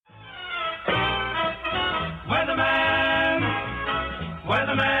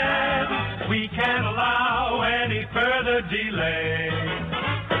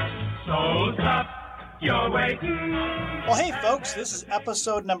You're waiting. Well, hey, folks, this is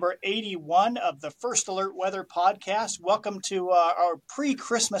episode number 81 of the First Alert Weather Podcast. Welcome to our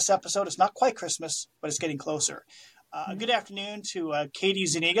pre-Christmas episode. It's not quite Christmas, but it's getting closer. Good afternoon to Katie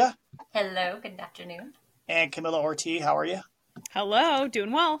Zuniga. Hello, good afternoon. And Camila Ortiz. How are you? Hello,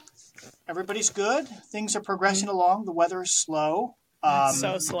 doing well. Everybody's good. Things are progressing along. The weather is slow.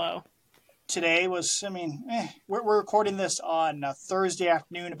 So slow. Today was, we're recording this on Thursday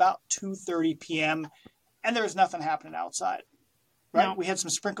afternoon, about 2:30 p.m., and there's nothing happening outside, right? No. We had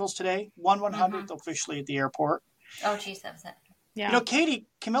some sprinkles today, 1/100th officially at the airport. Oh, geez, that was it. Yeah. You know, Katie,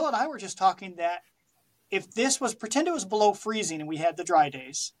 Camilla and I were just talking that if this was, pretend it was below freezing and we had the dry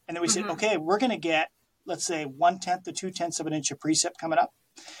days, and then we said, okay, we're going to get, let's say, 1/10 to 2/10 of an inch of precip coming up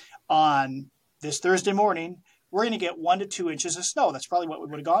on this Thursday morning, we're going to get 1 to 2 inches of snow. That's probably what we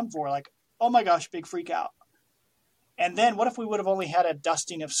would have gone for. Like, oh my gosh, big freak out. And then what if we would have only had a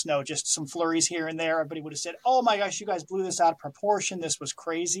dusting of snow, just some flurries here and there? Everybody would have said, oh my gosh, you guys blew this out of proportion. This was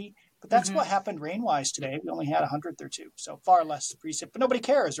crazy. But that's what happened rain-wise today. We only had 100th or two, so far less precip. But nobody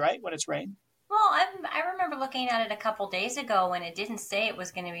cares, right, when it's rain? Well, I remember looking at it a couple days ago when it didn't say it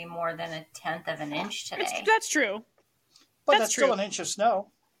was going to be more than 1/10 of an inch today. That's true. But that's still an inch of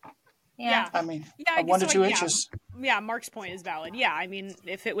snow. Yeah. I mean, I 1 to guess 2 inches. Yeah, Mark's point is valid. Yeah, I mean,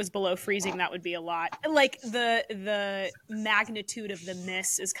 if it was below freezing, that would be a lot. Like, the magnitude of the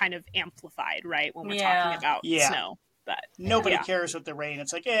miss is kind of amplified, right, when we're talking about snow. But nobody cares with the rain.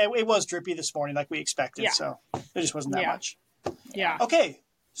 It's like, it was drippy this morning like we expected, so it just wasn't that much. Yeah. Okay,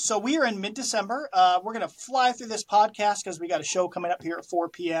 so we are in mid-December. We're going to fly through this podcast because we got a show coming up here at 4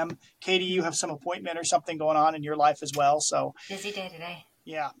 p.m. Katie, you have some appointment or something going on in your life as well. So Busy day today.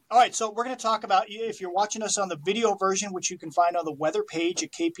 Yeah. All right. So we're going to talk about, if you're watching us on the video version, which you can find on the weather page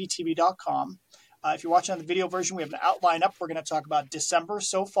at kptv.com. If you're watching on the video version, we have an outline up. We're going to talk about December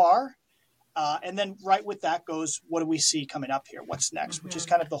so far. And then right with that goes, what do we see coming up here? What's next? Which is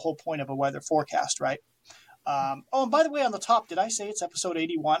kind of the whole point of a weather forecast, right? And by the way, on the top, did I say it's episode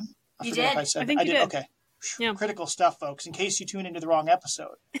 81? You did. I said. I think you did. Okay. Yeah. Critical stuff, folks, in case you tune into the wrong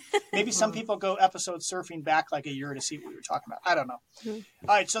episode. Maybe some people go episode surfing back like a year to see what we were talking about. I don't know.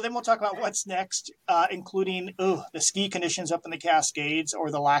 All right, so then we'll talk about what's next, including the ski conditions up in the Cascades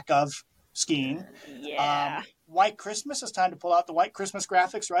or the lack of skiing. Yeah. White Christmas. It's time to pull out the White Christmas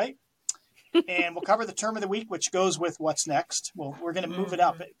graphics, right? And we'll cover the term of the week, which goes with what's next. Well, we're going to move it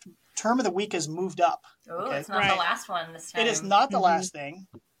up. Term of the week is moved up. Oh, it's not the last one this time. It is not the last thing.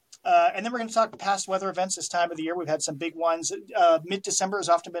 And then we're going to talk past weather events this time of the year. We've had some big ones. Mid-December has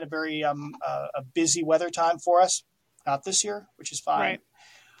often been a very a busy weather time for us. Not this year, which is fine.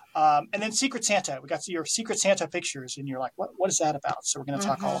 Right. And then Secret Santa. We got your Secret Santa pictures, and you're like, what is that about? So we're going to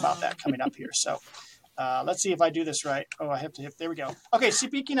talk all about that coming up here. So let's see if I do this right. Oh, I have to hit. There we go. Okay,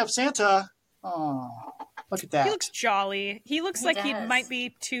 speaking of Santa, look at that. He looks jolly. He looks like he might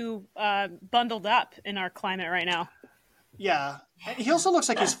be too bundled up in our climate right now. Yeah. He also looks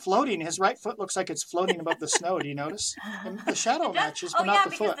like he's floating. His right foot looks like it's floating above the snow. Do you notice? And the shadow matches, but not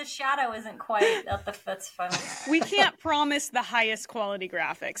the foot. Oh, yeah, because the shadow isn't quite up the foot's funny. We can't promise the highest quality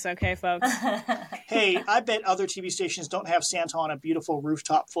graphics, okay, folks? Hey, I bet other TV stations don't have Santa on a beautiful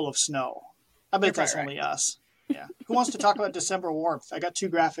rooftop full of snow. I bet that's only us. Yeah. Who wants to talk about December warmth? I got 2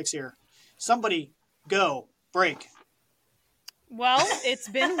 graphics here. Somebody, go, break. Well, it's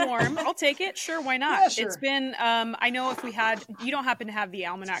been warm. I'll take it. Sure, why not? Yeah, sure. It's been, I know if we had, you don't happen to have the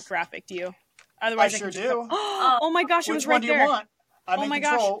almanac graphic, do you? Otherwise, I sure can do. Oh my gosh, it was right there. Which one do you want? I'm in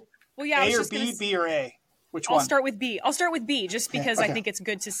control. Gosh. Well, yeah, A or B, B or A? Which one? I'll start with B. Just because I think it's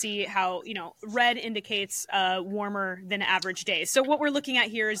good to see how, red indicates warmer than average days. So what we're looking at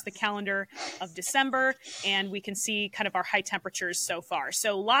here is the calendar of December, and we can see kind of our high temperatures so far.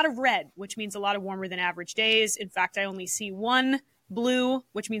 So a lot of red, which means a lot of warmer than average days. In fact, I only see one blue,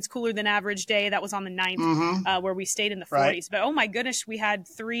 which means cooler than average day. That was on the 9th, where we stayed in the 40s. Right. But oh my goodness, we had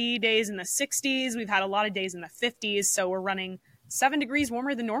 3 days in the 60s. We've had a lot of days in the 50s. So we're running 7 degrees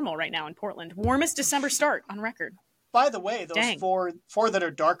warmer than normal right now in Portland. Warmest December start on record. By the way, those four that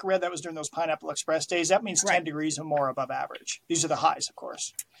are dark red, that was during those Pineapple Express days. That means 10 degrees or more above average. These are the highs, of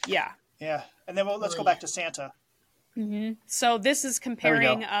course. Yeah. Yeah. And then let's go back to Santa. So this is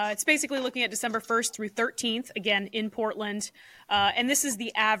comparing, it's basically looking at December 1st through 13th, again, in Portland. And this is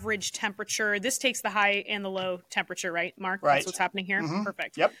the average temperature. This takes the high and the low temperature, right, Mark? Right. That's what's happening here?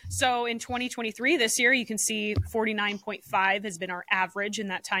 Perfect. Yep. So in 2023, this year, you can see 49.5 has been our average in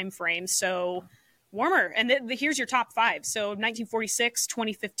that time frame. So warmer. And here's your top 5. So 1946,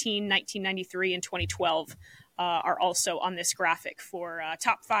 2015, 1993, and 2012. are also on this graphic for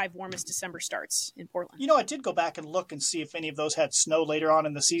top 5 warmest December starts in Portland. You know, I did go back and look and see if any of those had snow later on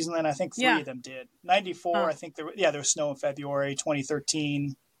in the season, and I think 3 of them did. 94, I think there was snow in February.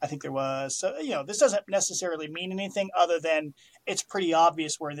 2013, I think there was. So, you know, this doesn't necessarily mean anything other than it's pretty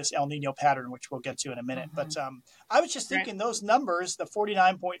obvious we're in this El Nino pattern, which we'll get to in a minute. But I was just thinking those numbers, the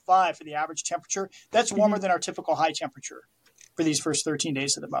 49.5 for the average temperature, that's warmer than our typical high temperature for these first 13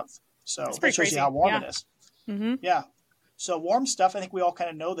 days of the month. So that shows you how warm it is. Mm-hmm. Yeah. So warm stuff, I think we all kind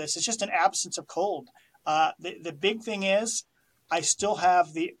of know this. It's just an absence of cold. The big thing is I still have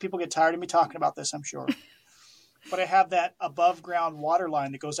people get tired of me talking about this, I'm sure. But I have that above ground water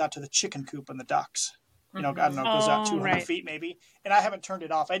line that goes out to the chicken coop and the ducks. You know, I don't know, it goes out 200 feet maybe. And I haven't turned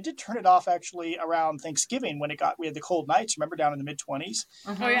it off. I did turn it off actually around Thanksgiving when we had the cold nights, remember, down in the mid-20s.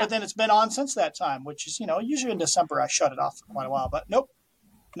 But then it's been on since that time, which is, you know, usually in December I shut it off for quite a while. But nope,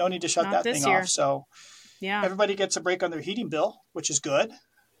 no need to shut that thing off. So everybody gets a break on their heating bill, which is good.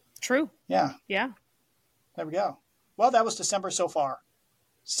 True. Yeah. Yeah. There we go. Well, that was December so far.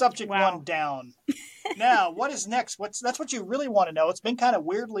 Subject 1 down. Now, what is next? That's what you really want to know. It's been kind of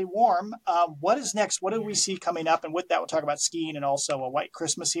weirdly warm. What is next? What do we see coming up? And with that, we'll talk about skiing and also a white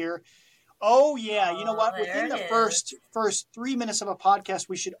Christmas here. Oh, yeah. You know what? Within the first 3 minutes of a podcast,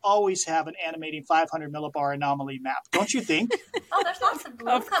 we should always have an animating 500 millibar anomaly map. Don't you think? There's lots of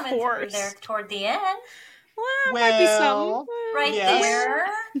blue coming through there toward the end. Well, might be some. Right there.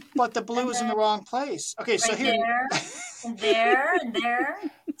 But the blue is in the wrong place. Okay, so here. There, and there.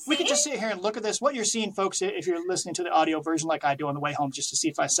 We could just sit here and look at this. What you're seeing, folks, if you're listening to the audio version like I do on the way home, just to see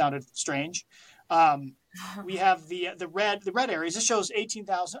if I sounded strange. We have the red areas. This shows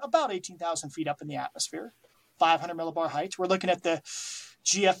about 18,000 feet up in the atmosphere, 500 millibar heights. We're looking at the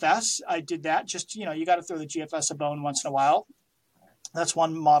GFS. I did that. Just, you know, you got to throw the GFS a bone once in a while. That's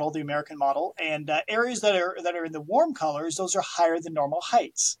one model, the American model. And areas that are in the warm colors, those are higher than normal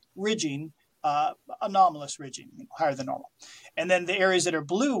heights, ridging, anomalous ridging, higher than normal. And then the areas that are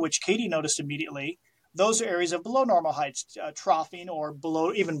blue, which Katie noticed immediately, those are areas of below normal heights, troughing or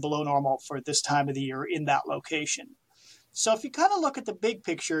even below normal for this time of the year in that location. So if you kind of look at the big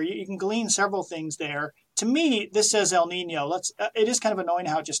picture, you can glean several things there. To me, this says El Nino. It is kind of annoying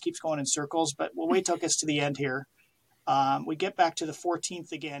how it just keeps going in circles, but we'll wait till it gets to the end here. We get back to the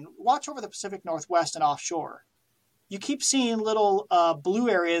 14th again. Watch over the Pacific Northwest and offshore. You keep seeing little blue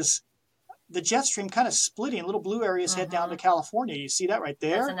areas, the jet stream kind of splitting. Little blue areas head down to California. You see that right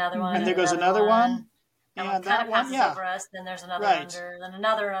there? There's another one. And there goes another one. And that one, over us. Then there's another under, then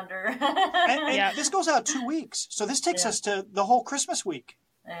another under. and this goes out 2 weeks. So this takes us to the whole Christmas week.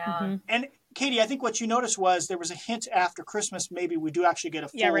 Yeah. And Katie, I think what you noticed was there was a hint after Christmas, maybe we do actually get a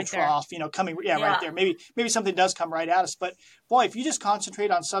full trough, coming. Right there. Maybe something does come right at us. But boy, if you just concentrate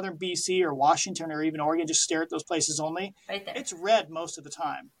on southern BC or Washington or even Oregon, just stare at those places only. Right there. It's red most of the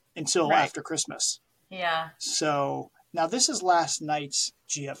time until after Christmas. Yeah. So now this is last night's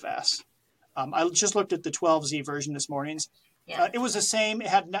GFS. I just looked at the 12Z version this morning. Yeah. It was the same. It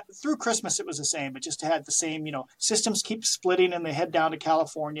had through Christmas. It was the same. It just had the same. Systems keep splitting and they head down to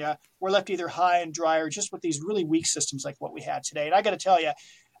California. We're left either high and dry or just with these really weak systems like what we had today. And I got to tell you,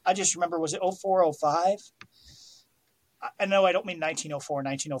 I just remember, was it 0405? I know I don't mean 1904,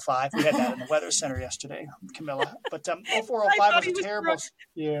 1905. We had that in the Weather Center yesterday, Camilla. But 0405 was a terrible.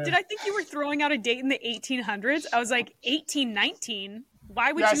 Did I think you were throwing out a date in the 1800s? I was like 1819.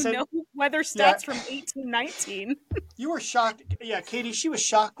 Why would you know weather stats from 1819? You were shocked. Yeah, Katie, she was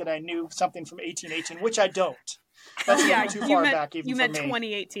shocked that I knew something from 1818, which I don't. That's too far back even for me. You meant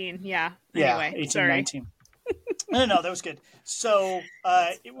 2018. Yeah. Yeah, anyway, 1819. No, that was good. So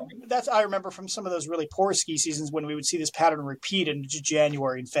I remember from some of those really poor ski seasons when we would see this pattern repeat into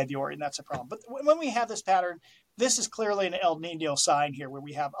January and February, and that's a problem. But when we have this pattern, this is clearly an El Nino sign here where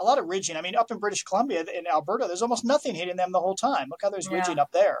we have a lot of ridging. I mean, up in British Columbia and Alberta, there's almost nothing hitting them the whole time. Look how there's ridging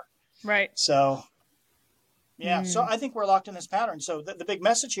up there. Right. So, so I think we're locked in this pattern. So the big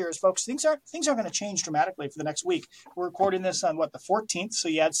message here is, folks, things aren't going to change dramatically for the next week. We're recording this on, the 14th? So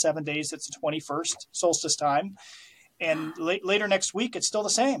you add 7 days. That's the 21st, solstice time. And later next week, it's still the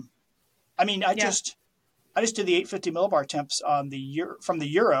same. I mean, I just did the 850 millibar temps on from the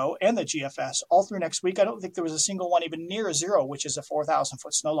Euro and the GFS all through next week. I don't think there was a single one even near zero, which is a 4,000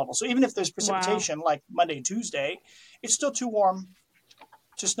 foot snow level. So even if there's precipitation like Monday and Tuesday, it's still too warm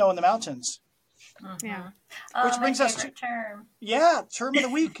to snow in the mountains. Mm-hmm. Yeah. Which brings us to term. Term of the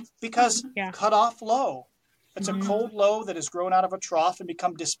week, because cut off low. It's a cold low that has grown out of a trough and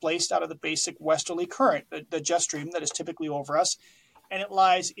become displaced out of the basic westerly current, the jet stream that is typically over us. And it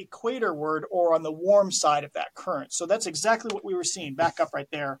lies equatorward or on the warm side of that current. So that's exactly what we were seeing. Back up right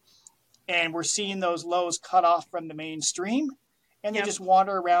there. And we're seeing those lows cut off from the mainstream, and they just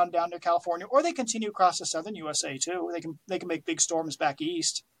wander around down to California, or they continue across the southern USA too. They can make big storms back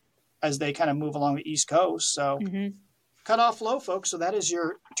east as they kind of move along the East Coast. So cut off low, folks. So that is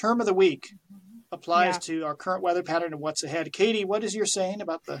your term of the week. Applies to our current weather pattern and what's ahead. Katie, what is your saying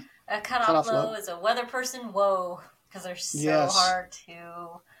about the cutoff low? As a weather person, whoa, because they're so hard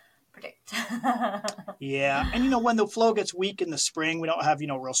to predict. Yeah. And, when the flow gets weak in the spring, we don't have,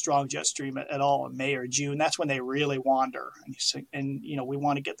 real strong jet stream at all in May or June. That's when they really wander. And we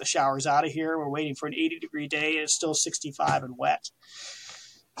want to get the showers out of here. We're waiting for an 80-degree day. It's still 65 and wet.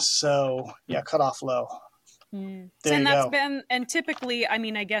 So, cut off low. And typically,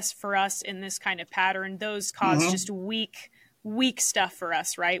 I guess for us in this kind of pattern, those cause just weak stuff for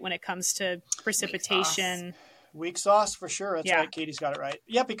us, right? When it comes to precipitation. Weak sauce for sure. That's right. Katie's got it right.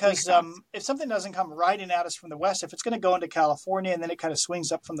 Yeah, because if something doesn't come right in at us from the west, if it's going to go into California and then it kind of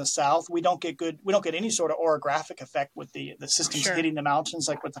swings up from the south, we don't get any sort of orographic effect with the systems hitting the mountains,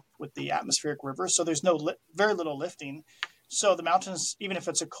 like with the atmospheric rivers. So there's very little lifting. So the mountains, even if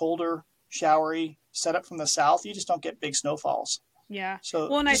it's a colder, showery setup from the south, you just don't get big snowfalls. Yeah.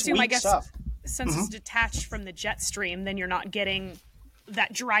 So and I assume, since it's detached from the jet stream, then you're not getting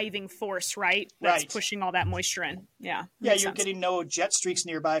that driving force, right? That's pushing all that moisture in. Yeah. Yeah, you're getting no jet streaks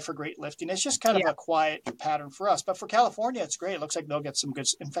nearby for great lifting. It's just kind of a quiet pattern for us. But for California, it's great. It looks like they'll get some good.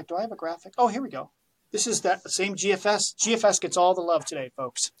 In fact, do I have a graphic? Oh, here we go. This is that same GFS. GFS gets all the love today,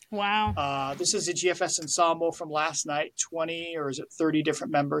 folks. Wow. This is the GFS ensemble from last night, 20 or is it 30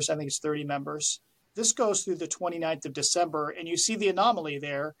 different members? I think it's 30 members. This goes through the 29th of December, and you see the anomaly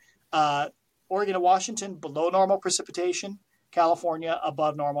there. Oregon and Washington, below normal precipitation. California,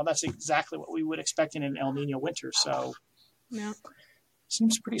 above normal. That's exactly what we would expect in an El Nino winter. So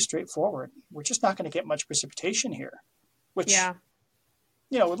seems pretty straightforward. We're just not going to get much precipitation here, which,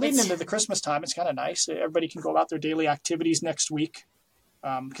 we're leading into the Christmas time. It's kind of nice. Everybody can go about their daily activities next week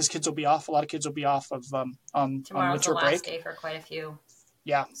because kids will be off. A lot of kids will be off of on Tomorrow's winter the last break. day for quite a few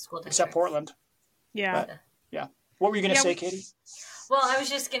school districts. Except Portland. Yeah. But, what were you going to say, Katie? Well, I was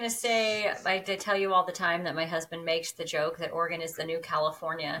just going to say, I tell you all the time that my husband makes the joke that Oregon is the new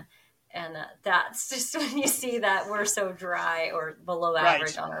California. And that's just when you see that we're so dry or below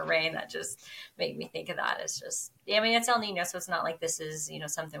average on our rain, that just made me think of that. It's just, it's El Nino, so it's not like this is,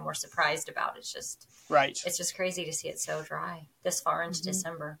 something we're surprised about. It's just, it's just crazy to see it so dry this far into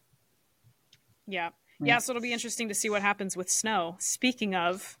December. Yeah. Yeah. So it'll be interesting to see what happens with snow. Speaking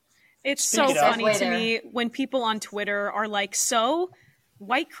of, it's so funny to me when people on Twitter are like, so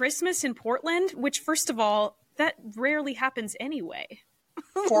White Christmas in Portland, which first of all, that rarely happens anyway.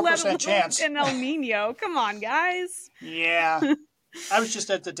 4% chance. In El Nino. Come on, guys. Yeah. I was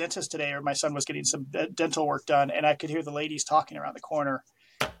just at the dentist today, or my son was getting some dental work done, and I could hear the ladies talking around the corner.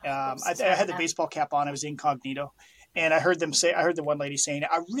 I had the baseball cap on. I was incognito. And I heard the one lady saying,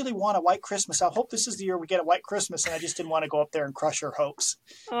 I really want a white Christmas. I hope this is the year we get a white Christmas. And I just didn't want to go up there and crush her hopes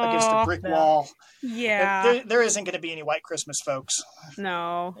against the brick wall. Yeah. There isn't going to be any white Christmas, folks.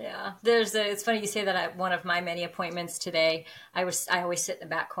 No. Yeah. It's funny you say that. At one of my many appointments today, I always sit in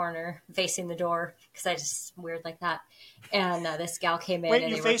the back corner facing the door because I just weird like that. And this gal came in. Wait,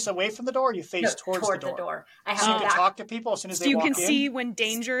 you face away from the door or you face towards the door? I have so you can talk to people as soon as they walk in? So you can see when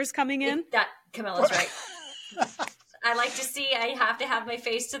danger is coming in? Camilla's right. I like to see, I have to have my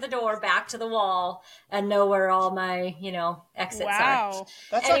face to the door, back to the wall, and know where all my, exits are.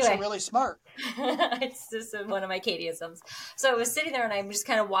 That's actually really smart. It's just one of my Katieisms. So I was sitting there and I'm just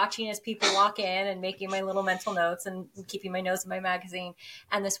kind of watching as people walk in and making my little mental notes and keeping my nose in my magazine.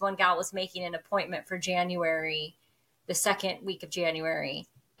 And this one gal was making an appointment for January, the second week of January.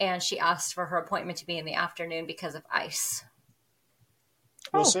 And she asked for her appointment to be in the afternoon because of ice.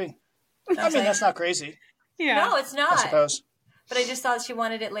 We'll see. That's not crazy. Yeah. No, it's not. I suppose. But I just thought she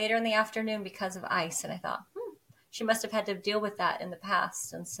wanted it later in the afternoon because of ice. And I thought, she must have had to deal with that in the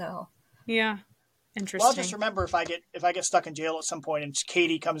past. And so. Yeah. Interesting. Well, I'll just remember if I get stuck in jail at some point and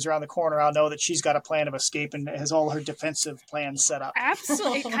Katie comes around the corner, I'll know that she's got a plan of escape and has all her defensive plans set up.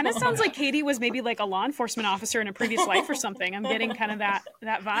 Absolutely. It kind of sounds like Katie was maybe like a law enforcement officer in a previous life or something. I'm getting kind of that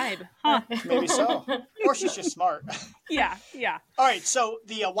vibe. Huh. Maybe so. Or she's just smart. Yeah. Yeah. All right. So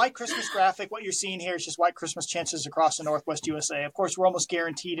the White Christmas graphic, what you're seeing here is just White Christmas chances across the Northwest USA. Of course, we're almost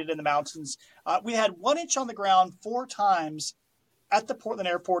guaranteed it in the mountains. We had 1 inch on the ground 4 times at the Portland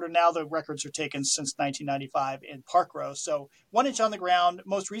airport, and now the records are taken since 1995 in Park Row. So 1 inch on the ground,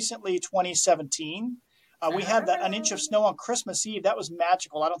 most recently 2017. We had an inch of snow on Christmas Eve. That was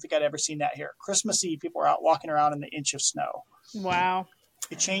magical. I don't think I'd ever seen that here. Christmas Eve, people were out walking around in the inch of snow. Wow.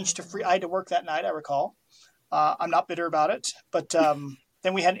 It changed to free. I had to work that night, I recall. I'm not bitter about it, but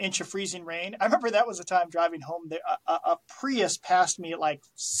Then we had an inch of freezing rain. I remember that was a time driving home. A Prius passed me at like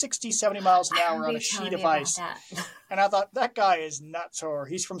 60, 70 miles an hour on a sheet of ice. And I thought, that guy is nuts, or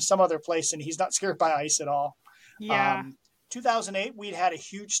he's from some other place and he's not scared by ice at all. Yeah. 2008, we'd had a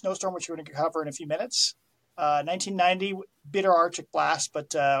huge snowstorm, which we're going to cover in a few minutes. 1990, bitter Arctic blast, but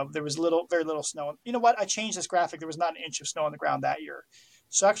there was very little snow. You know what? I changed this graphic. There was not an inch of snow on the ground that year.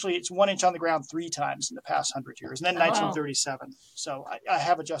 So actually, it's 1 inch on the ground 3 times in the past 100 years. And then 1937. So I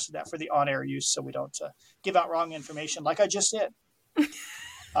have adjusted that for the on-air use so we don't give out wrong information like I just did.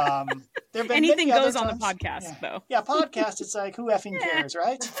 Anything goes on the podcast, though. Yeah, podcast, it's like, who effing cares,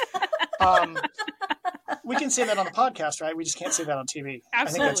 right? We can say that on the podcast, right? We just can't say that on TV. Absolutely. I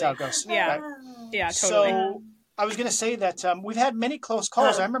think that's how it goes. Yeah. Right? Yeah, totally. So I was going to say that we've had many close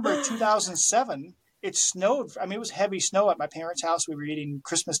calls. I remember in 2007, it snowed. I mean, it was heavy snow at my parents' house. We were eating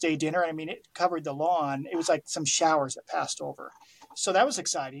Christmas Day dinner. I mean, it covered the lawn. It was like some showers that passed over. So that was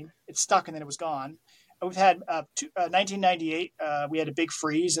exciting. It stuck and then it was gone. We've had 1998, we had a big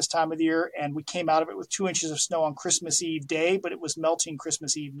freeze this time of the year, and we came out of it with 2 inches of snow on Christmas Eve day, but it was melting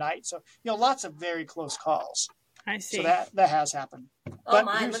Christmas Eve night. So, lots of very close calls. I see. So that has happened. Oh,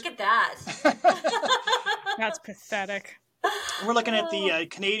 my, look at that. That's pathetic. We're looking at the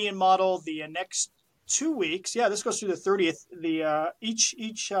Canadian model the next 2 weeks. Yeah, this goes through the 30th. The each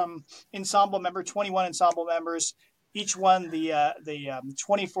ensemble member, 21 ensemble members, each won the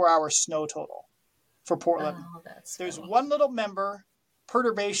 24-hour snow total for Portland. Oh, There's funny. one little member,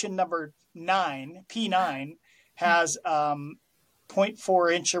 perturbation number 9, P9, has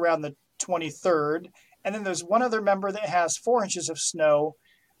 0.4 inch around the 23rd. And then there's one other member that has 4 inches of snow.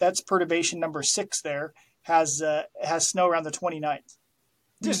 That's perturbation number 6 there, has snow around the 29th.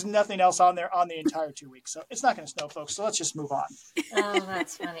 There's nothing else on there on the entire 2 weeks. So it's not going to snow, folks. So let's just move on. Oh,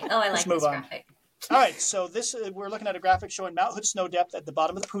 that's funny. Oh, I like this graphic. All right. So we're looking at a graphic showing Mount Hood snow depth at the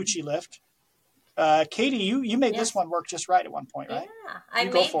bottom of the Poochie Lift. Katie, you made this one work just right at one point, right?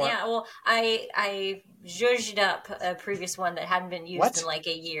 Yeah, well, I zhuzhed up a previous one that hadn't been used in like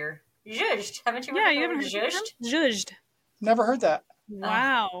a year. Zhuzhed. Haven't you heard of zhuzhed? Zhuzhed. Never heard that.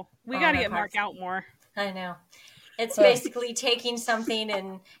 Wow. We got to get Mark out more. I know. It's basically taking something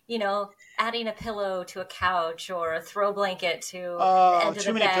and, adding a pillow to a couch or a throw blanket to the end of the bed.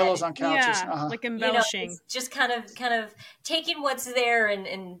 Too many pillows on couches. Yeah, like embellishing. Just kind of taking what's there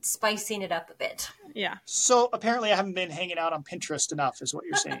and spicing it up a bit. Yeah. So apparently I haven't been hanging out on Pinterest enough is what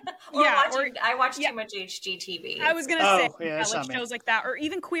you're saying. I watch too much HGTV. I was going to say, like shows like that, or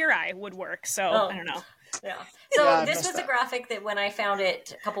even Queer Eye would work. So I don't know. Yeah. So this was a graphic that when I found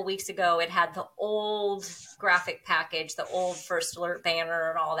it a couple weeks ago, it had the old graphic package, the old First Alert banner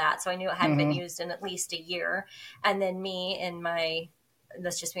and all that. So I knew it hadn't been used in at least a year. And then me and my,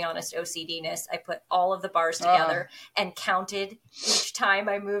 let's just be honest, OCD-ness, I put all of the bars together and counted each time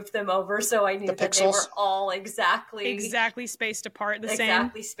I moved them over. So I knew that they were all exactly spaced apart,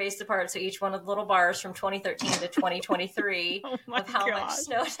 exactly spaced apart. So each one of the little bars from 2013 to 2023 of how much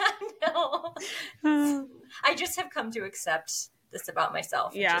snow I know. I just have come to accept this about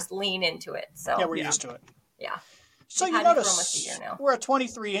myself and just lean into it. So yeah, we're used to it. Yeah. So you notice we're at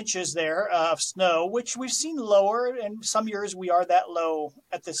 23 inches there of snow, which we've seen lower, and some years we are that low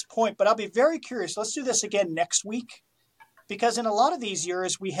at this point. But I'll be very curious. Let's do this again next week, because in a lot of these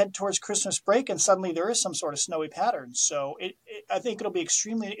years we head towards Christmas break, and suddenly there is some sort of snowy pattern. So I think it'll be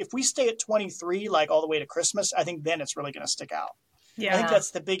extremely. If we stay at 23 like all the way to Christmas, I think then it's really going to stick out. Yeah, I think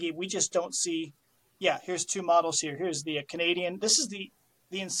that's the biggie. We just don't see. Yeah, here's 2 models here. Here's the Canadian. This is the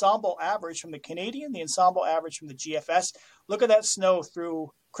ensemble average from the Canadian, the ensemble average from the GFS. Look at that snow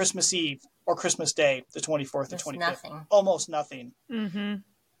through Christmas Eve or Christmas Day, the 24th to 25th. Nothing. Almost nothing. Mm-hmm.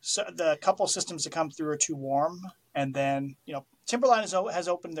 So the couple systems that come through are too warm. And then, Timberline has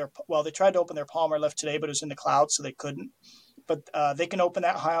opened they tried to open their Palmer lift today, but it was in the clouds, so they couldn't. But they can open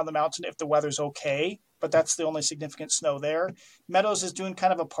that high on the mountain if the weather's okay. But that's the only significant snow there. Meadows is doing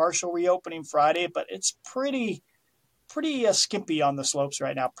kind of a partial reopening Friday, but it's pretty skimpy on the slopes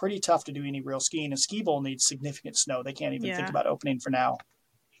right now. Pretty tough to do any real skiing. And Ski Bowl needs significant snow. They can't even think about opening for now.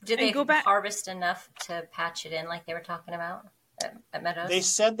 Did they harvest enough to patch it in like they were talking about at Meadows? They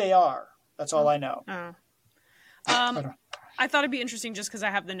said they are. That's all I know. I thought it'd be interesting just because I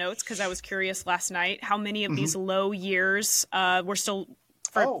have the notes, because I was curious last night how many of these low years we're still...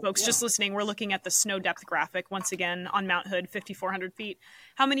 For folks just listening, we're looking at the snow depth graphic once again on Mount Hood, 5,400 feet.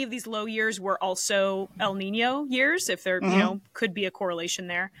 How many of these low years were also El Nino years, if there could be a correlation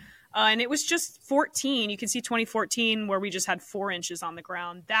there? And it was just 14. You can see 2014 where we just had 4 inches on the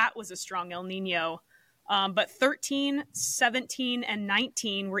ground. That was a strong El Nino. But 13, 17, and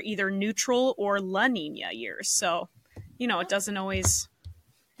 19 were either neutral or La Nina years. So, it doesn't always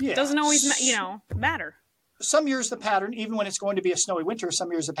Yeah. It doesn't always, matter. Some years the pattern, even when it's going to be a snowy winter,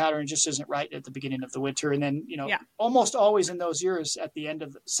 some years the pattern just isn't right at the beginning of the winter. And then, almost always in those years at the end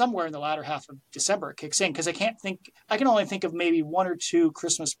of somewhere in the latter half of December, it kicks in. Because I can only think of maybe 1 or 2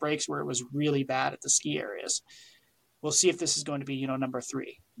 Christmas breaks where it was really bad at the ski areas. We'll see if this is going to be, number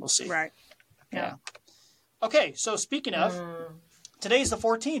 3. We'll see. Right. Yeah. Okay. So speaking of, today's the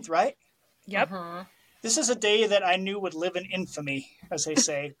 14th, right? Yep. This is a day that I knew would live in infamy, as they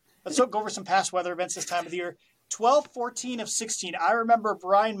say. Let's go over some past weather events this time of the year. 12/14 of 16. I remember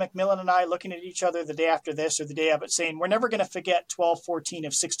Brian McMillan and I looking at each other the day after this or the day of it saying, we're never going to forget 12/14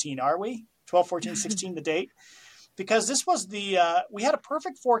 of 16, are we? 12/14/16, the date. Because this was we had a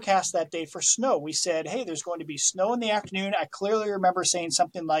perfect forecast that day for snow. We said, hey, there's going to be snow in the afternoon. I clearly remember saying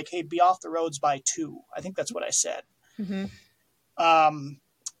something like, hey, be off the roads by 2. I think that's what I said. Mm-hmm.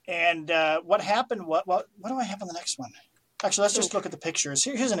 What happened? What do I have on the next one? Actually, let's just look at the pictures.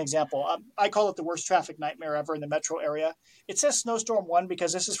 Here's an example. I call it the worst traffic nightmare ever in the metro area. It says snowstorm 1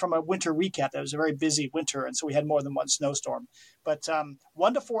 because this is from a winter recap. That was a very busy winter, and so we had more than one snowstorm. But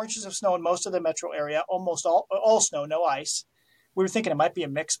 1 to 4 inches of snow in most of the metro area, almost all snow, no ice. We were thinking it might be a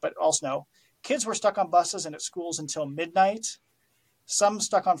mix, but all snow. Kids were stuck on buses and at schools until midnight. Some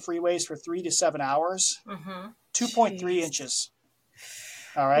stuck on freeways for 3 to 7 hours. 2.3 inches.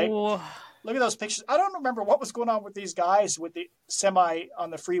 All right. Ooh. Look at those pictures. I don't remember what was going on with these guys with the semi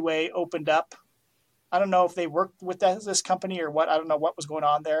on the freeway opened up. I don't know if they worked with this company or what. I don't know what was going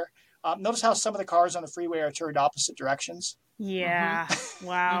on there. Notice how some of the cars on the freeway are turned opposite directions. Yeah.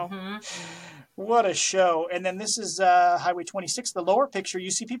 Wow. What a show. And then this is Highway 26, the lower picture. You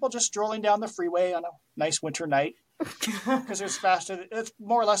see people just strolling down the freeway on a nice winter night because it's faster. It's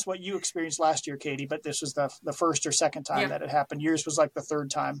more or less what you experienced last year, Katie, but this was the first or second time that it happened. Yours was like the third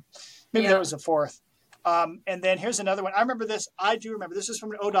time. Maybe that was the fourth. And then here's another one. I remember this. I do remember. This is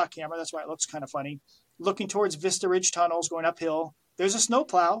from an ODOT camera. That's why it looks kind of funny. Looking towards Vista Ridge tunnels going uphill. There's a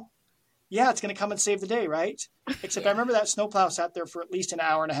snowplow. Yeah, it's going to come and save the day, right? Except I remember that snowplow sat there for at least an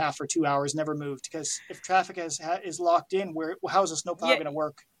hour and a half or 2 hours, never moved. Because if traffic is locked in, how is a snowplow going to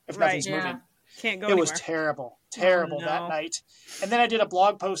work if nothing's moving? Can't go It anywhere. was terrible that night. And then I did a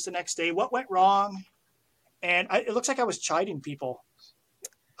blog post the next day. What went wrong? And it looks like I was chiding people.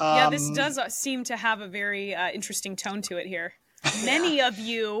 This does seem to have a very interesting tone to it here. Many of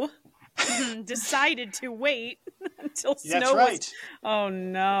you decided to wait until snow That's right. Oh,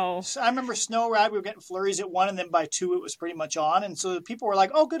 no. So I remember snow arrived. We were getting flurries at 1, and then by 2 it was pretty much on. And so the people were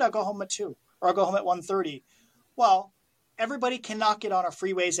like, oh, good, I'll go home at 2, or I'll go home at 1:30. Well, everybody cannot get on our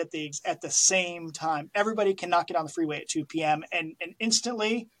freeways at the same time. Everybody cannot get on the freeway at 2 p.m. And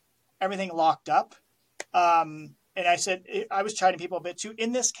instantly everything locked up. And I said, I was chiding people a bit too.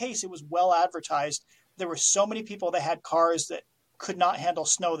 In this case, it was well advertised. There were so many people that had cars that could not handle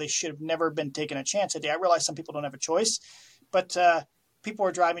snow. They should have never been taking a chance today. I realize some people don't have a choice, but people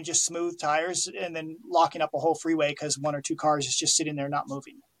are driving just smooth tires and then locking up a whole freeway because 1 or 2 cars is just sitting there not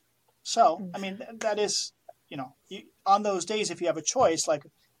moving. So, I mean, that is, on those days, if you have a choice, like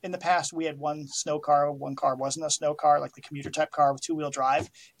in the past, we had one snow car, one car wasn't a snow car, like the commuter type car with 2-wheel drive.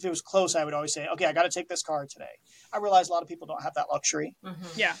 If it was close, I would always say, okay, I got to take this car today. I realize a lot of people don't have that luxury.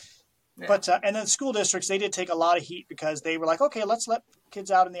 Yeah. But and then school districts, they did take a lot of heat because they were like, okay, let's let kids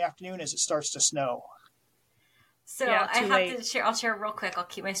out in the afternoon as it starts to snow. So I'll share real quick. I'll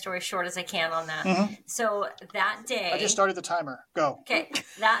keep my story short as I can on that. So that day, I just started the timer. Go. Okay.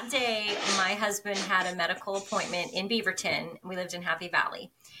 That day, my husband had a medical appointment in Beaverton. We lived in Happy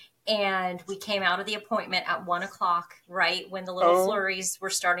Valley. And we came out of the appointment at 1:00, right when the little flurries were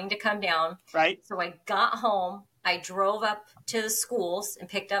starting to come down. Right. So I got home. I drove up to the schools and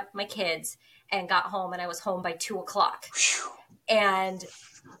picked up my kids and got home, and I was home by 2:00. And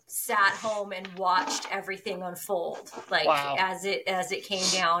sat home and watched everything unfold, as it came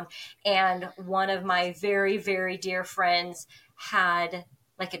down. And one of my very, very dear friends had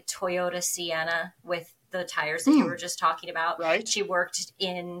like a Toyota Sienna with the tires that you were just talking about. Right. She worked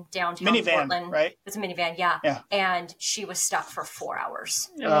in downtown Portland. Right. It's a minivan, yeah. And she was stuck for 4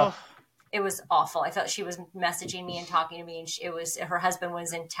 hours. It was awful. I thought she was messaging me and talking to me, and her husband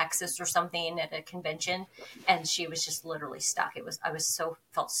was in Texas or something at a convention, and she was just literally stuck.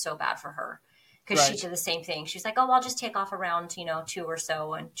 Felt so bad for her because she did the same thing. She's like, "Oh, I'll just take off around 2 or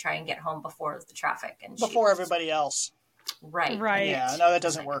so and try and get home before the traffic and before everybody else." Right. Yeah, no, that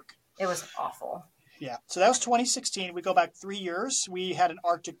doesn't work. It was awful. Yeah. So that was 2016. We go back 3 years. We had an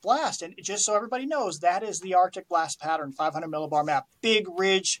Arctic blast. And just so everybody knows, that is the Arctic blast pattern, 500 millibar map. Big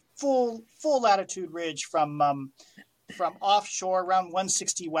ridge, full latitude ridge from from offshore, around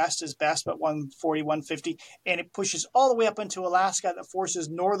 160 west is best, but 140, 150. And it pushes all the way up into Alaska that forces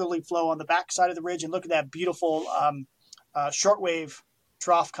northerly flow on the backside of the ridge. And look at that beautiful shortwave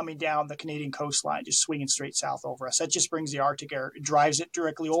trough coming down the Canadian coastline, just swinging straight south over us. That just brings the Arctic air, drives it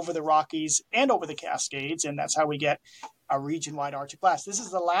directly over the Rockies and over the Cascades. And that's how we get a region-wide Arctic blast. This is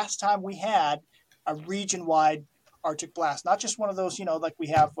the last time we had a region-wide Arctic blast, not just one of those, like we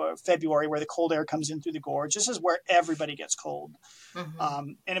have February where the cold air comes in through the gorge. This is where everybody gets cold.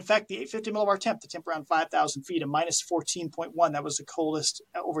 And in fact, the 850 millibar temp, the temp around 5,000 feet, a minus 14.1, that was the coldest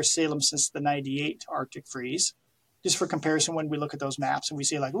over Salem since the 98 Arctic freeze. Just for comparison, when we look at those maps and we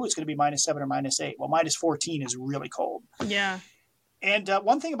say like, oh, it's going to be -7 or -8. Well, minus 14 is really cold. Yeah. And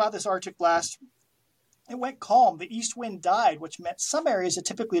one thing about this Arctic blast, it went calm. The east wind died, which meant some areas that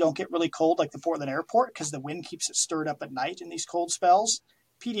typically don't get really cold, like the Portland airport, because the wind keeps it stirred up at night in these cold spells.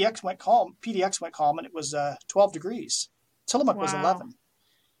 PDX went calm, and it was 12 degrees. Tillamook was 11.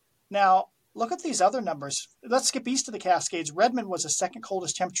 Now, look at these other numbers. Let's skip east of the Cascades. Redmond was the second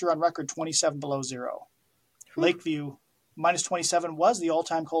coldest temperature on record, 27 below zero. Lakeview, minus 27 was the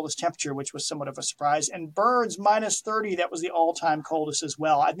all-time coldest temperature, which was somewhat of a surprise. And Burns, minus 30, that was the all-time coldest as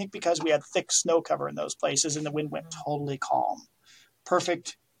well. I think because we had thick snow cover in those places and the wind went totally calm.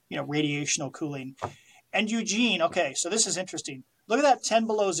 Perfect, radiational cooling. And Eugene, okay, so this is interesting. Look at that 10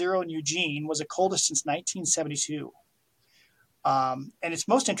 below zero in Eugene was the coldest since 1972. And it's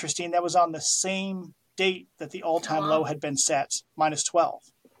most interesting, that was on the same date that the all-time low had been set, minus 12.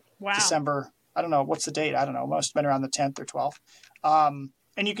 Wow. December. I don't know. What's the date? I don't know. Must have been around the 10th or 12th.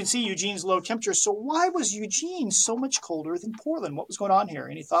 And you can see Eugene's low temperature. So why was Eugene so much colder than Portland? What was going on here?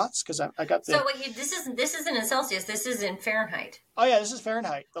 Any thoughts? Because I got the... So this isn't in Celsius. This is in Fahrenheit. Oh, yeah. This is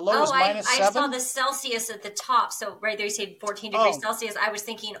Fahrenheit. The low is minus 7. I saw the Celsius at the top. So right there you say 14 degrees Celsius. I was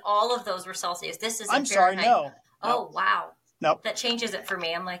thinking all of those were Celsius. This is in Fahrenheit. Sorry, no. Oh, wow. Nope. That changes it for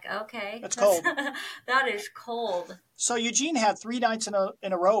me. I'm like, okay. That's cold. That is cold. So Eugene had 3 nights in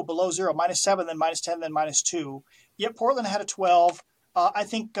a row below zero, minus 7, then minus 10, then minus 2. Yet Portland had a 12. I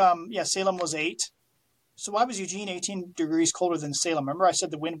think, Salem was 8. So why was Eugene 18 degrees colder than Salem? Remember I said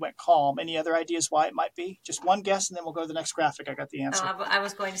the wind went calm. Any other ideas why it might be? Just one guess, and then we'll go to the next graphic. I got the answer. I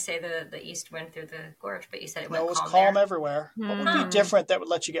was going to say the east wind through the gorge, but you said it went calm. No, it was calm everywhere. What would be different that would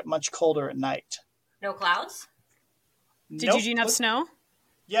let you get much colder at night? No clouds? Did Eugene have snow?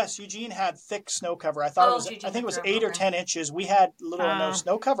 Yes, Eugene had thick snow cover. I think it was 8 or 10 inches. We had little or no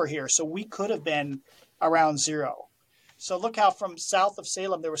snow cover here, so we could have been around zero. So look how from south of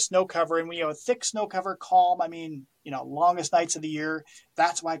Salem there was snow cover, and we have a thick snow cover, calm. I mean, longest nights of the year.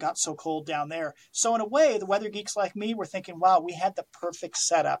 That's why it got so cold down there. So in a way, the weather geeks like me were thinking, wow, we had the perfect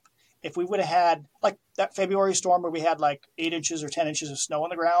setup. If we would have had like that February storm where we had like 8 inches or 10 inches of snow on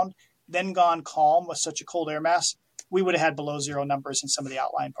the ground, then gone calm with such a cold air mass, we would have had below zero numbers in some of the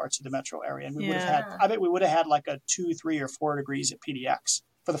outlying parts of the metro area. And we would have had, I bet we would have had like a 2, 3, or 4 degrees at PDX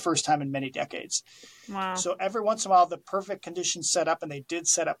for the first time in many decades. Wow. So every once in a while, the perfect conditions set up, and they did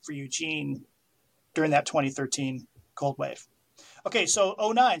set up for Eugene during that 2013 cold wave. Okay, so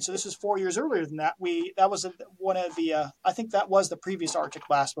 09. So this is 4 years earlier than that. That was one of the, I think that was the previous Arctic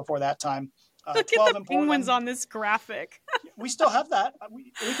blast before that time. Look at the penguins on this graphic. We still have that.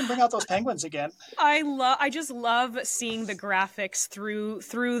 We can bring out those penguins again. I just love seeing the graphics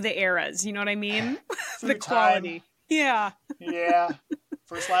through the eras. You know what I mean? The quality. Time. Yeah. Yeah.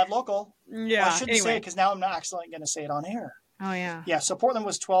 First live local. Yeah. Well, I shouldn't say it because now I'm not accidentally going to say it on air. Oh, yeah. Yeah, so Portland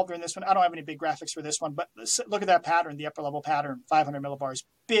was 12 during this one. I don't have any big graphics for this one, but look at that pattern, the upper level pattern, 500 millibars.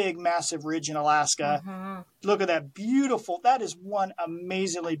 Big, massive ridge in Alaska. Mm-hmm. Look at that beautiful, that is one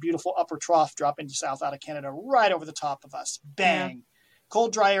amazingly beautiful upper trough dropping south out of Canada right over the top of us. Bang. Yeah.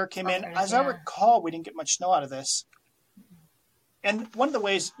 Cold, dry air came in. As I recall, we didn't get much snow out of this. And one of the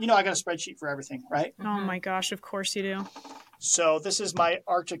ways, I got a spreadsheet for everything, right? Oh, my gosh, of course you do. So this is my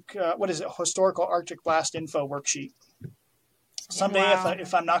Arctic, historical Arctic blast info worksheet. Someday,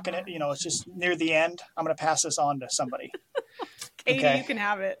 if I'm not going to, it's just near the end, I'm going to pass this on to somebody. Katie, you can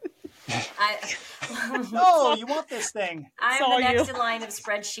have it. No, you want this thing. I'm the next in line of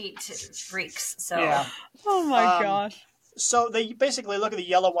spreadsheet freaks. So. Yeah. Oh, my gosh. So they basically look at the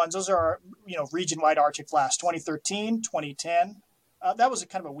yellow ones. Those are, region-wide Arctic blast, 2013, 2010. That was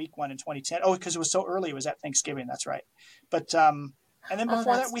kind of a weak one in 2010. Oh, because it was so early. It was at Thanksgiving. That's right. But, and then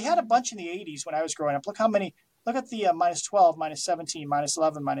before that, we had a bunch in the 80s when I was growing up. Look how many. Look at the minus 12, minus 17, minus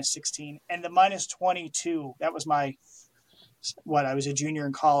 11, minus 16, and the minus 22. That was I was a junior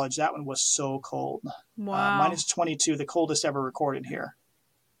in college. That one was so cold. Wow. Minus 22, the coldest ever recorded here,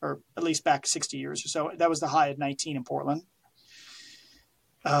 or at least back 60 years or so. That was the high of 19 in Portland.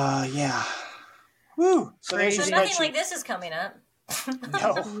 Yeah. Woo! So there's So your nothing spreadsheet. like this is coming up.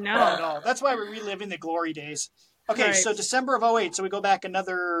 No. That's why we're reliving the glory days. Okay, Right. so December of 08. So we go back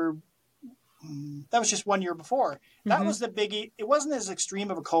another. That was just 1 year before. That was the biggie. It wasn't as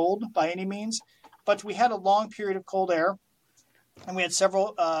extreme of a cold by any means, but we had a long period of cold air, and we had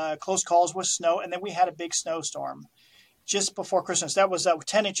several close calls with snow, and then we had a big snowstorm just before Christmas. That was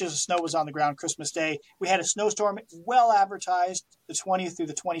 10 inches of snow was on the ground Christmas Day. We had a snowstorm well advertised the 20th through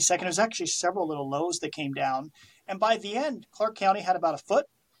the 22nd. There was actually several little lows that came down. And by the end, Clark County had about a foot.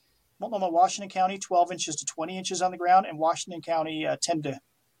 Multnomah, Washington County, 12 inches to 20 inches on the ground, and Washington County, 10 to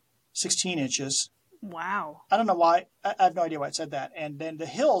 16 inches. Wow. I don't know why. I have no idea why it said that. And then the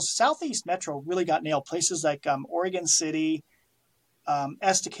hills, Southeast Metro really got nailed. Places like Oregon City,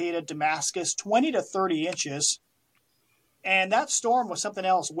 Estacada, Damascus, 20 to 30 inches. And that storm was something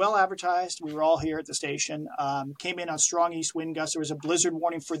else, well advertised. We were all here at the station. Came in on strong east wind gusts. There was a blizzard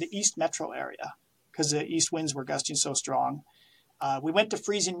warning for the East Metro area because the east winds were gusting so strong. We went to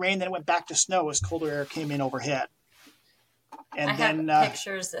freezing rain, then it went back to snow as colder air came in overhead. And I have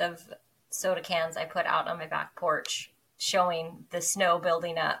pictures of soda cans I put out on my back porch showing the snow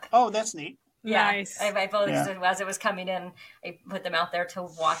building up. Oh, that's neat. Yeah, Nice. I both as it was coming in, I put them out there to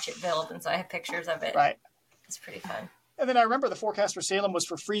watch it build, and so I have pictures of it. Right. It's pretty fun. And then I remember the forecast for Salem was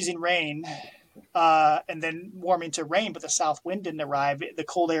for freezing rain, and then warming to rain, but the south wind didn't arrive. The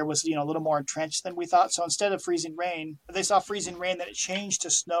cold air was, a little more entrenched than we thought. So instead of freezing rain, they saw freezing rain, then it changed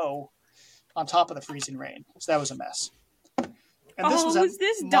to snow on top of the freezing rain. So that was a mess. And this was who's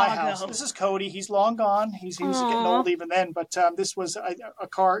this my dog, house. though? This is Cody. He's long gone. He was getting old even then. But this was a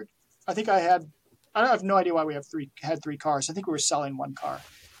car. I think I have no idea why we had three cars. I think we were selling one car.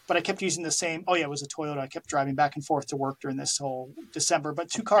 But I kept using the same. Oh, yeah, it was a Toyota. I kept driving back and forth to work during this whole December. But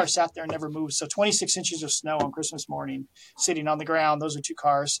two cars sat there and never moved. So 26 inches of snow on Christmas morning sitting on the ground. Those are two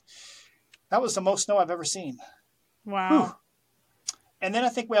cars. That was the most snow I've ever seen. Wow. Whew. And then I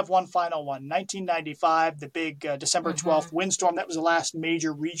think we have one final one. 1995, the big December 12th windstorm. That was the last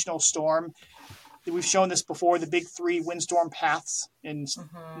major regional storm. We've shown this before, the big three windstorm paths in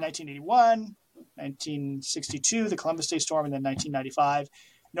 1981, 1962, the Columbus Day storm, and then 1995.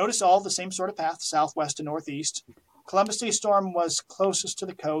 Notice all the same sort of path, southwest to northeast. Columbus Day storm was closest to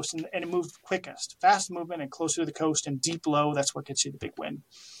the coast and it moved quickest. Fast movement and closer to the coast and deep low. That's what gets you the big wind.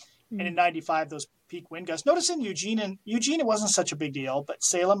 And in 95, those peak wind gusts. Notice in Eugene, it wasn't such a big deal, but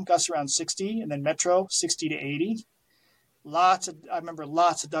Salem gusts around 60 and then Metro 60 to 80. I remember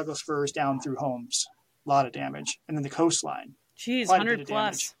lots of Douglas firs down through homes. A lot of damage. And then the coastline. Geez, quite a 100 bit of plus.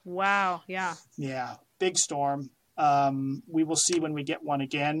 damage. Wow. Yeah. Yeah. Big storm. We will see when we get one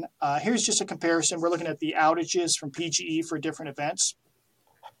again. Here's just a comparison. We're looking at the outages from PGE for different events.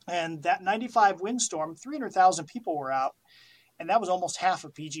 And that 95 windstorm, 300,000 people were out. And that was almost half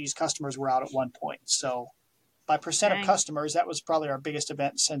of PGE's customers were out at one point. So by percent of customers, that was probably our biggest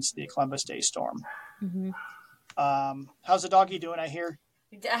event since the Columbus Day storm. How's the doggie doing, I hear?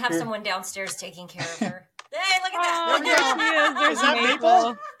 I have someone downstairs taking care of her. Hey, look at that. There we go. Is that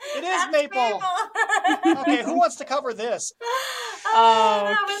Maple? It is Maple. Okay, who wants to cover this? Oh,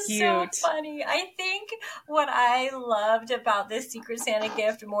 that was cute. so funny. I think what I loved about this Secret Santa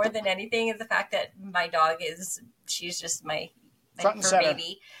gift more than anything is the fact that my dog she's just my Front and fur center.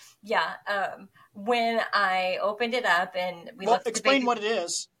 baby. Yeah. When I opened it up and we looked at explain what it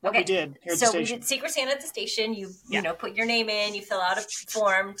is, what we did here at the so station. we did Secret Santa at the station. You put your name in, you fill out a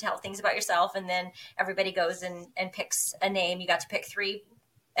form, tell things about yourself, and then everybody goes and picks a name. You got to pick 3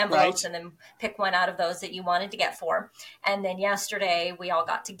 envelopes and then pick one out of those that you wanted to get for. And then yesterday we all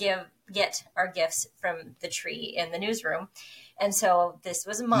got to get our gifts from the tree in the newsroom. And so this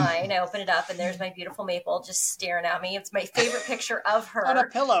was mine. I opened it up and there's my beautiful Maple just staring at me. It's my favorite picture of her. On a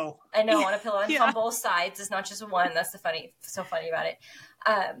pillow. I know, on a pillow. And on both sides. It's not just one. That's so funny about it.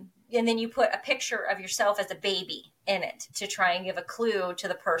 And then you put a picture of yourself as a baby in it to try and give a clue to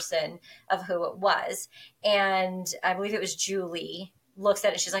the person of who it was. And I believe it was Julie looks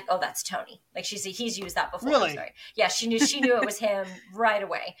at it. She's like, "Oh, that's Tony." Like he's used that before. Really? Sorry. Yeah, she knew it was him right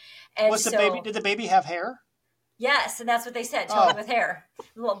away. And did the baby have hair? Yes, and that's what they said. Tony with hair,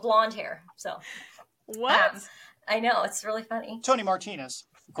 blonde hair. So what? I know, it's really funny. Tony Martinez.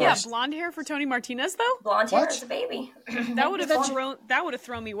 Yeah, blonde hair for Tony Martinez though. Blonde hair as a baby. That would have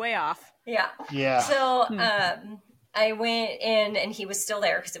thrown me way off. Yeah. Yeah. So I went in and he was still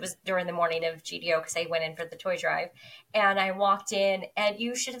there because it was during the morning of GDO because I went in for the toy drive, and I walked in and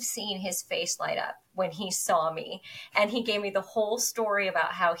you should have seen his face light up. when he saw me. And he gave me the whole story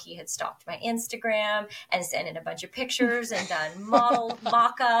about how he had stalked my Instagram and sent in a bunch of pictures and done model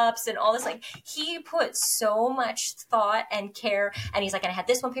mock-ups and all this. Like, he put so much thought and care. And he's like, and I had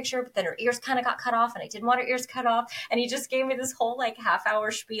this one picture, but then her ears kind of got cut off and I didn't want her ears cut off. And he just gave me this whole like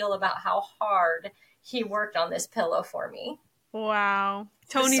half-hour spiel about how hard he worked on this pillow for me. Wow.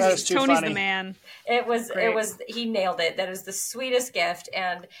 Tony's the man. It was, he nailed it. That is the sweetest gift.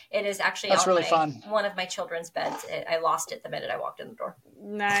 And it is actually That's really fun. One of my children's beds. I lost it the minute I walked in the door.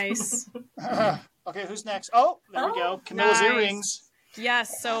 Nice. Okay, who's next? Oh, there we go. Camilla's earrings.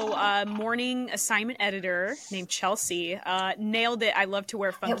 Yes, so morning assignment editor named Chelsea nailed it. I love to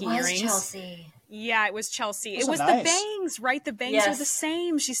wear funky earrings. Chelsea. Yeah, it was Chelsea. Those it was nice. the bangs, right? The bangs are the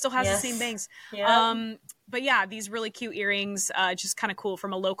same. She still has the same bangs. Yeah. But yeah, these really cute earrings, just kind of cool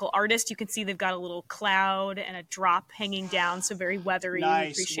from a local artist. You can see they've got a little cloud and a drop hanging down, so very weathery.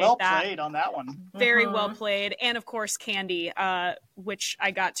 Nice. Appreciate well that. played on that one. Very well played. And of course, candy, which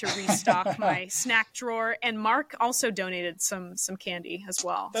I got to restock my snack drawer. And Mark also donated some candy as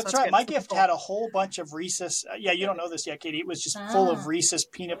well. That's right. My gift had a whole bunch of Reese's. You don't know this yet, Katie. It was just full of Reese's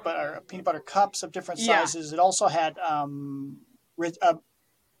peanut butter cups of different sizes. It also had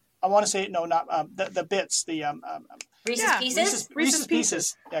I want to say not the bits, the Reese's Pieces. Reese's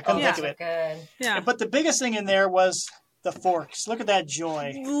Pieces. Yeah, I couldn't think of it. Good. Yeah. But the biggest thing in there was the forks. Look at that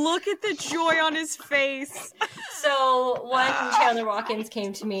joy. Look at the joy on his face. So one Chandler Watkins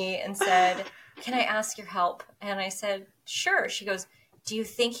came to me and said, "Can I ask your help?" And I said, "Sure." She goes, "Do you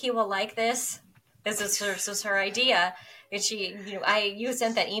think he will like this?" This is her idea. And she, you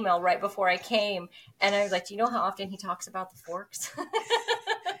sent that email right before I came, and I was like, "Do you know how often he talks about the forks?"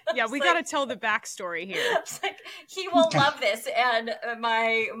 Yeah, we got to tell the backstory here. It's like, he will love this, and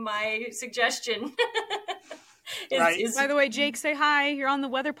my suggestion is... By the way, Jake, say hi. You're on the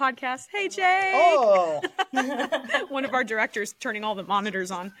Weather Podcast. Hey, Jake. Oh. One of our directors turning all the monitors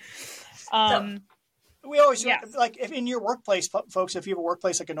on. We always like if in your workplace, folks. If you have a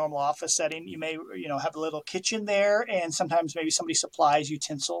workplace like a normal office setting, you may have a little kitchen there, and sometimes maybe somebody supplies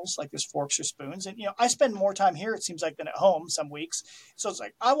utensils like there's forks or spoons. And I spend more time here, it seems like, than at home some weeks. So it's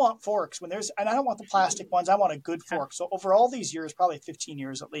like I want forks and I don't want the plastic ones. I want a good fork. So over all these years, probably 15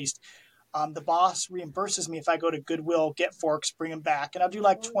 years at least, the boss reimburses me if I go to Goodwill, get forks, bring them back, and I'll do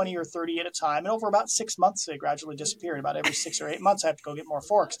like 20 or 30 at a time. And over about 6 months, they gradually disappeared. About every 6 or 8 months, I have to go get more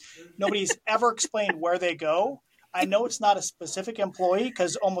forks. Nobody's ever explained where they go. I know it's not a specific employee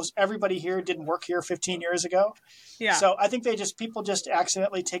because almost everybody here didn't work here 15 years ago. Yeah. So I think people just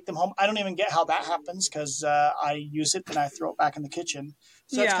accidentally take them home. I don't even get how that happens because I use it and I throw it back in the kitchen.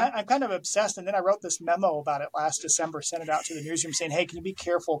 So I'm kind of obsessed. And then I wrote this memo about it last December, sent it out to the newsroom saying, hey, can you be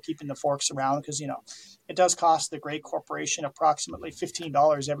careful keeping the forks around? Because, it does cost the great corporation approximately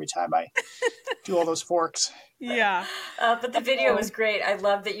 $15 every time I do all those forks. Yeah. But the video was great. I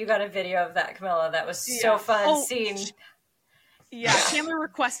love that you got a video of that, Camilla. That was so fun seeing. Yeah, Chandler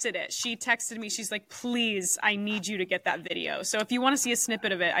requested it. She texted me. She's like, please, I need you to get that video. So if you want to see a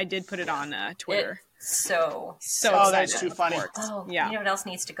snippet of it, I did put it on Twitter. So that's too funny. Oh, yeah. You know what else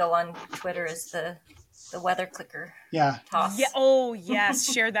needs to go on Twitter is the weather clicker. Yeah. Toss. Yeah. Oh,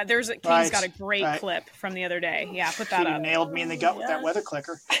 yes. Share that. Katie's got a great clip from the other day. Yeah, put that up. Nailed me in the gut with that weather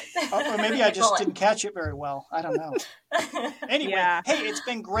clicker. Or maybe I just didn't catch it very well. I don't know. Anyway, hey, it's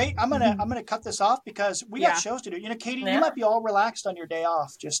been great. I'm gonna cut this off because we got shows to do. Katie, you might be all relaxed on your day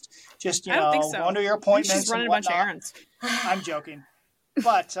off. Just I don't think so. Go to your appointments. She's running a bunch of errands. I'm joking.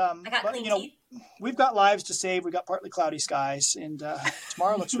 But we've got lives to save. We've got partly cloudy skies, and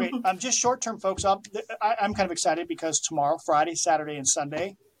tomorrow looks great. Just short-term, folks. I'm kind of excited because tomorrow, Friday, Saturday, and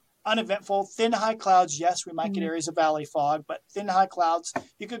Sunday, uneventful, thin high clouds. Yes, we might get areas of valley fog, but thin high clouds.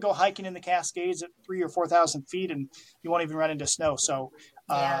 You could go hiking in the Cascades at 3,000 or 4,000 feet, and you won't even run into snow. So,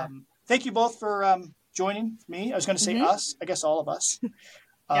 thank you both for joining me. I was going to say us. I guess all of us.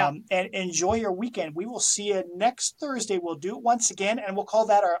 And enjoy your weekend. We will see you next Thursday. We'll do it once again, and we'll call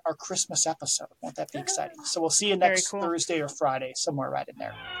that our Christmas episode. Won't that be exciting? So we'll see you next Thursday or Friday, somewhere right in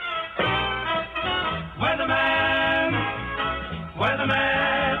there. Weatherman,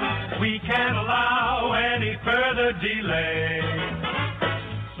 we can't allow any further delay.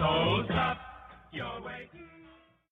 So stop your waiting.